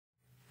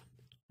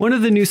One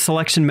of the new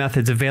selection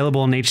methods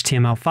available in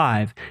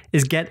HTML5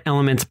 is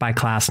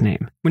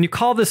getElementsByClassName. When you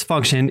call this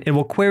function, it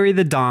will query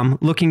the DOM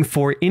looking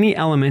for any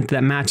element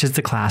that matches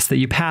the class that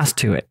you pass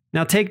to it.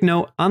 Now take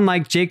note,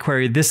 unlike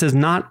jQuery, this is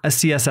not a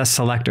CSS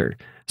selector.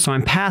 So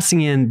I'm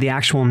passing in the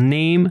actual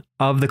name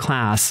of the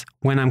class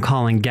when I'm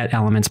calling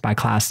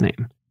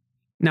getElementsByClassName.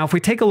 Now if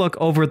we take a look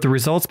over at the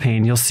results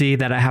pane, you'll see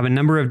that I have a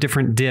number of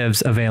different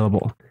divs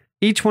available.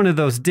 Each one of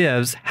those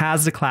divs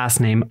has the class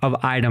name of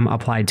item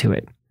applied to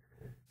it.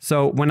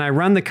 So when I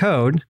run the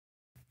code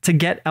to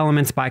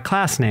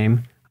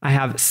getElementsByClassName, I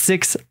have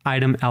 6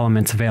 item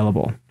elements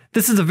available.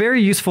 This is a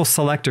very useful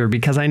selector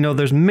because I know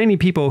there's many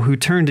people who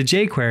turn to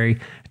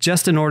jQuery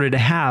just in order to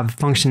have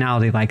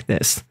functionality like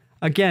this.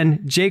 Again,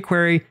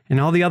 jQuery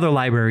and all the other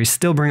libraries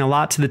still bring a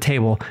lot to the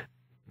table,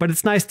 but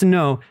it's nice to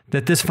know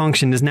that this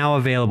function is now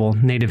available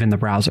native in the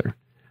browser.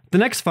 The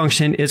next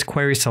function is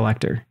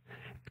QuerySelector.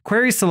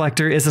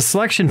 QuerySelector is a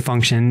selection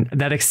function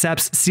that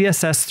accepts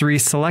CSS3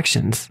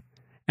 selections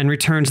and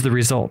returns the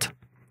result.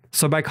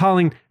 So by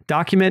calling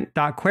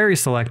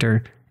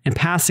document.querySelector and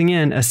passing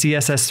in a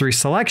CSS3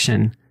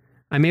 selection,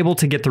 I'm able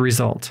to get the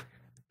result.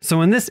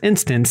 So in this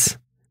instance,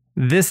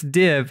 this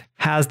div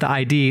has the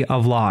ID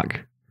of log.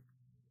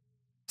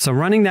 So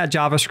running that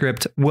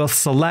JavaScript will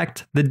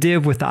select the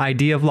div with the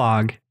ID of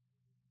log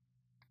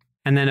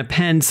and then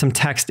append some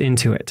text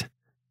into it.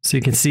 So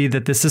you can see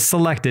that this is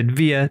selected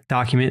via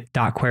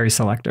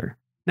document.querySelector.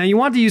 Now you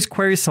want to use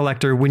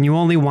QuerySelector when you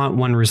only want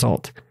one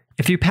result.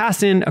 If you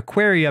pass in a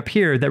query up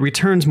here that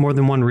returns more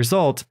than one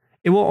result,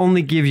 it will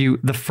only give you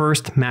the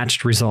first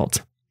matched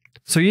result.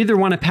 So you either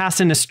want to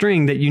pass in a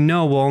string that you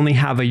know will only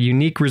have a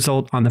unique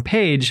result on the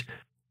page,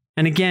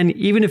 and again,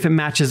 even if it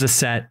matches a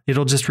set,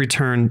 it'll just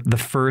return the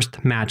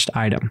first matched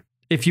item.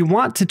 If you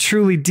want to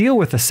truly deal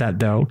with a set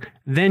though,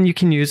 then you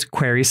can use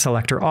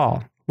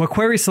QuerySelectorAll. What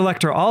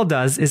QuerySelectorAll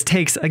does is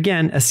takes,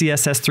 again, a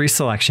CSS3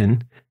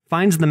 selection,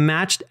 finds the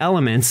matched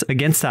elements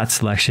against that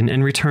selection,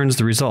 and returns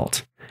the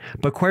result.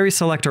 But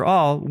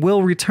QuerySelectorAll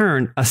will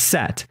return a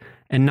set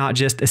and not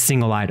just a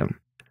single item.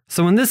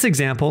 So in this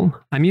example,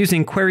 I'm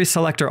using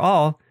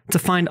QuerySelectorAll to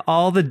find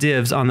all the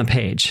divs on the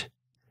page.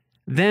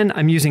 Then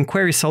I'm using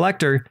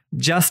QuerySelector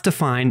just to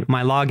find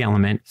my log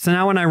element. So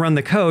now when I run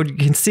the code, you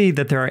can see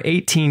that there are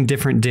 18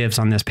 different divs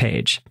on this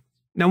page.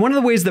 Now, one of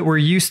the ways that we're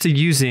used to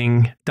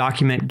using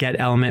document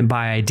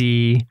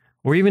getElementById,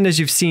 or even as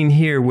you've seen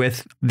here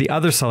with the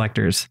other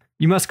selectors,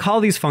 you must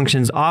call these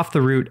functions off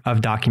the root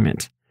of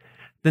document.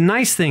 The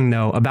nice thing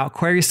though about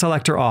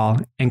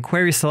QuerySelectorAll and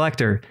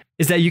QuerySelector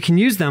is that you can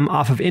use them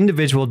off of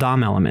individual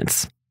DOM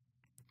elements.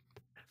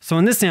 So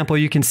in this sample,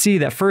 you can see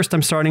that first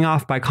I'm starting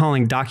off by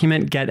calling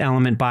document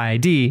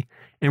getElementById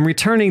and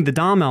returning the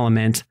DOM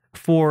element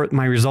for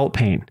my result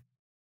pane.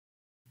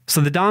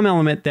 So the DOM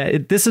element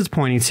that this is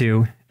pointing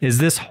to is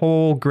this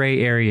whole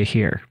gray area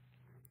here.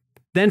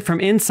 Then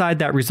from inside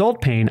that result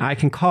pane, I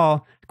can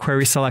call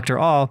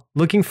QuerySelectorAll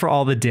looking for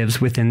all the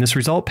divs within this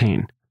result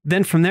pane.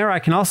 Then from there, I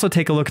can also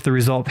take a look at the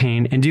result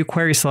pane and do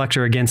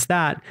QuerySelector against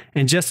that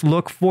and just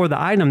look for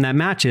the item that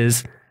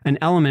matches an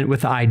element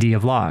with the ID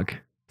of log.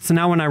 So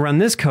now when I run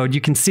this code, you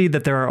can see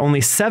that there are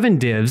only 7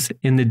 divs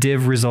in the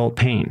div result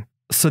pane.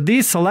 So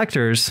these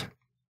selectors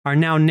are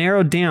now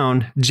narrowed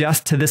down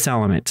just to this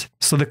element.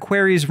 So the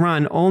queries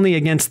run only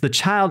against the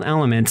child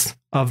elements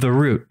of the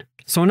root.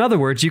 So in other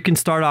words, you can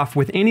start off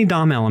with any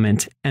DOM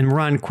element and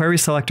run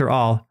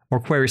QuerySelectorAll or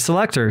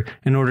QuerySelector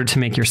in order to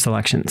make your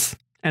selections.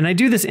 And I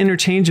do this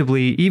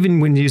interchangeably even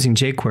when using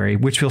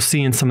jQuery, which we'll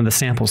see in some of the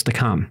samples to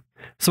come.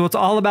 So it's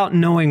all about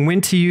knowing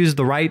when to use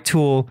the right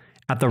tool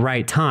at the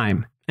right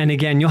time. And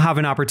again, you'll have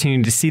an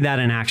opportunity to see that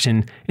in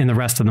action in the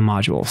rest of the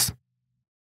modules.